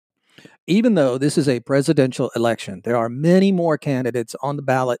Even though this is a presidential election, there are many more candidates on the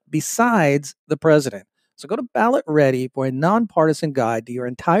ballot besides the president. So go to Ballot Ready for a nonpartisan guide to your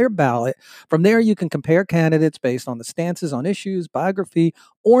entire ballot. From there, you can compare candidates based on the stances on issues, biography,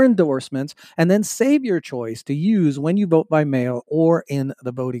 or endorsements, and then save your choice to use when you vote by mail or in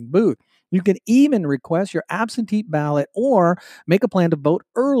the voting booth. You can even request your absentee ballot or make a plan to vote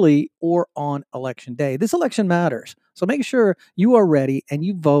early or on election day. This election matters. So make sure you are ready and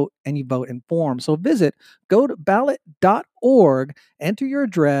you vote informed. So go to ballot.org, enter your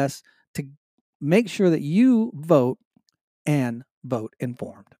address to make sure that you vote and vote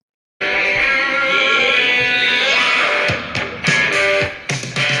informed.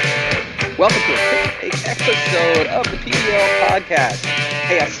 Welcome to a quick episode of the PDL podcast.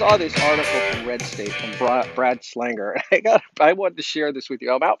 Hey, I saw this article from Red State from Brad Slanger. I wanted to share this with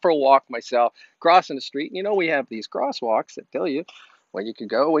you. I'm out for a walk myself, crossing the street. You know, we have these crosswalks that tell you when you can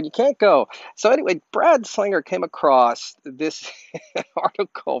go, when you can't go. So anyway, Brad Slanger came across this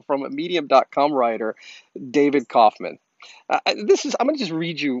article from a medium.com writer, David Kaufman. I'm going to just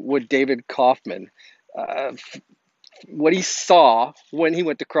read you what David Kaufman what he saw when he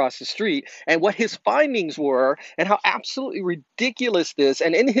went to cross the street and what his findings were and how absolutely ridiculous this.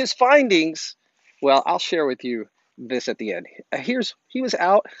 And in his findings, well, I'll share with you this at the end. He was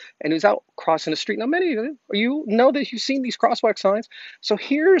out crossing the street. Now, many of you know that you've seen these crosswalk signs. So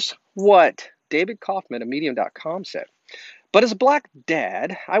here's what David Kaufman of Medium.com said. But as a black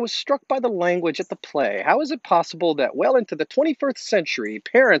dad, I was struck by the language at the play. How is it possible that well into the 21st century,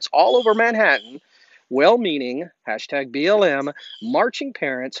 parents all over Manhattan, well-meaning, #BLM, marching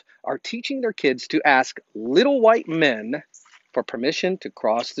parents are teaching their kids to ask little white men for permission to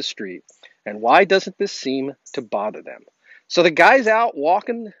cross the street? And why doesn't this seem to bother them? So the guy's out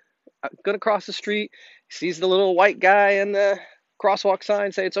walking, going to cross the street, sees the little white guy in the crosswalk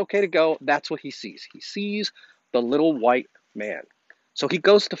sign, say it's okay to go. That's what he sees. He sees the little white man. So he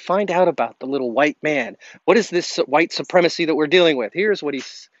goes to find out about the little white man. What is this white supremacy that we're dealing with?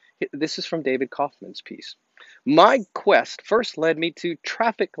 This is from David Kaufman's piece. My quest first led me to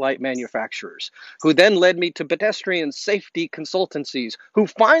traffic light manufacturers, who then led me to pedestrian safety consultancies, who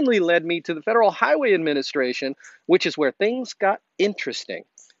finally led me to the Federal Highway Administration, which is where things got interesting,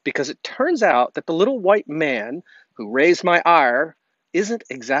 because it turns out that the little white man who raised my ire isn't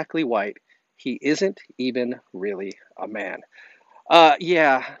exactly white. He isn't even really a man.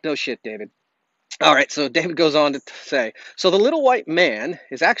 Yeah, no shit, David. All right, so David goes on to say, so the little white man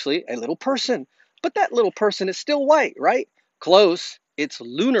is actually a little person, but that little person is still white, right? Close. It's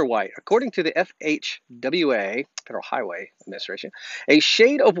lunar white. According to the FHWA, Federal Highway Administration, a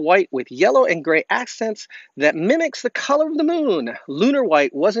shade of white with yellow and gray accents that mimics the color of the moon. Lunar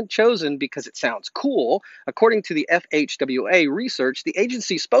white wasn't chosen because it sounds cool. According to the FHWA research, the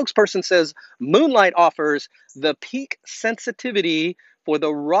agency spokesperson says moonlight offers the peak sensitivity for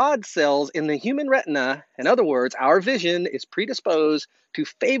the rod cells in the human retina. In other words, our vision is predisposed to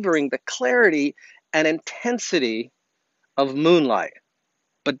favoring the clarity and intensity of moonlight.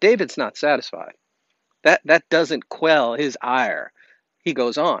 But David's not satisfied. That doesn't quell his ire. He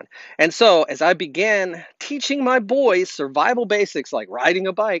goes on. And so, as I began teaching my boys survival basics like riding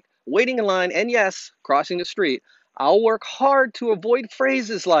a bike, waiting in line, and yes, crossing the street, I'll work hard to avoid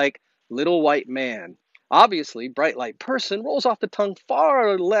phrases like little white man. Obviously, bright light person rolls off the tongue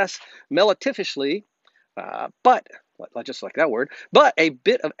far less melodifugiously, but just like that word, but a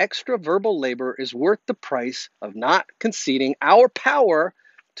bit of extra verbal labor is worth the price of not conceding our power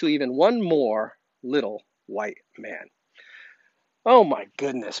to even one more little white man. Oh my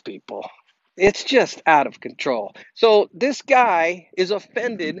goodness, people. It's just out of control. So this guy is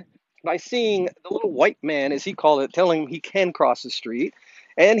offended by seeing the little white man, as he called it, telling him he can cross the street.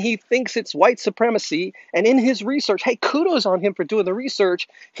 And he thinks it's white supremacy. And in his research, hey, kudos on him for doing the research.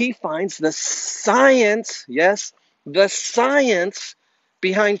 He finds the science, yes, the science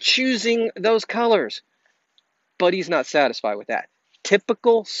behind choosing those colors. But he's not satisfied with that.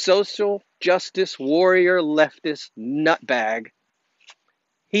 Typical social justice warrior leftist nutbag.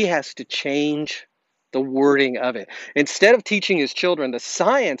 He has to change the wording of it. Instead of teaching his children the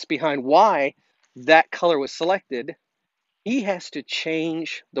science behind why that color was selected, he has to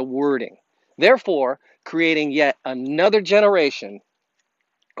change the wording, therefore creating yet another generation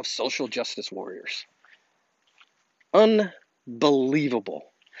of social justice warriors. Unbelievable.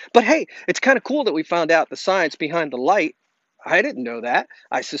 But hey, it's kind of cool that we found out the science behind the light. I didn't know that.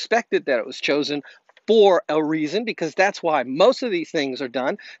 I suspected that it was chosen for a reason, because that's why most of these things are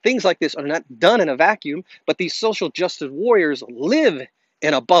done. Things like this are not done in a vacuum, but these social justice warriors live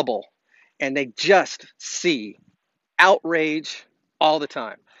in a bubble, and they just see outrage all the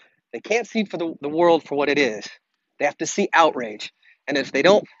time. They can't see for the world for what it is. They have to see outrage. And if they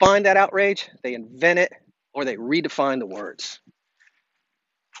don't find that outrage, they invent it or they redefine the words.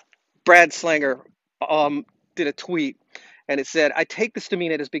 Brad Slanger did a tweet and it said, I take this to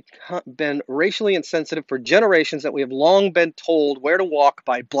mean it has been racially insensitive for generations that we have long been told where to walk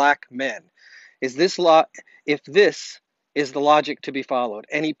by black men. Is this if this is the logic to be followed?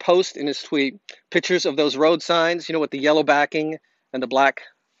 And he posts in his tweet pictures of those road signs, you know, with the yellow backing and the black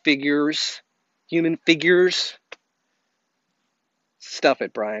figures, human figures. Stuff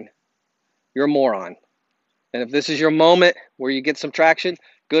it, Brian. You're a moron. And if this is your moment where you get some traction,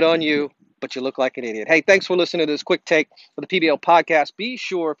 good on you, but you look like an idiot. Hey, thanks for listening to this quick take of the PBL podcast. Be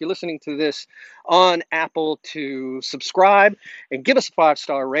sure, if you're listening to this on Apple, to subscribe and give us a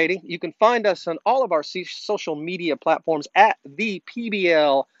 5-star rating. You can find us on all of our social media platforms at the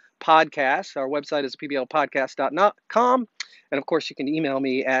PBL Podcast. Our website is pblpodcast.com. And of course, you can email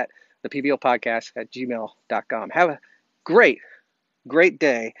me at thepblpodcast@gmail.com. Have a great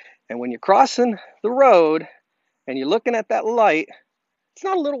day. And when you're crossing the road and you're looking at that light, it's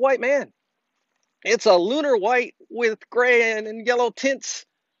not a little white man. It's a lunar white with gray and yellow tints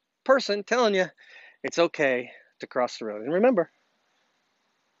person telling you it's okay to cross the road. And remember,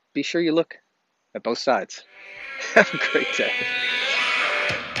 be sure you look at both sides. Have a great day.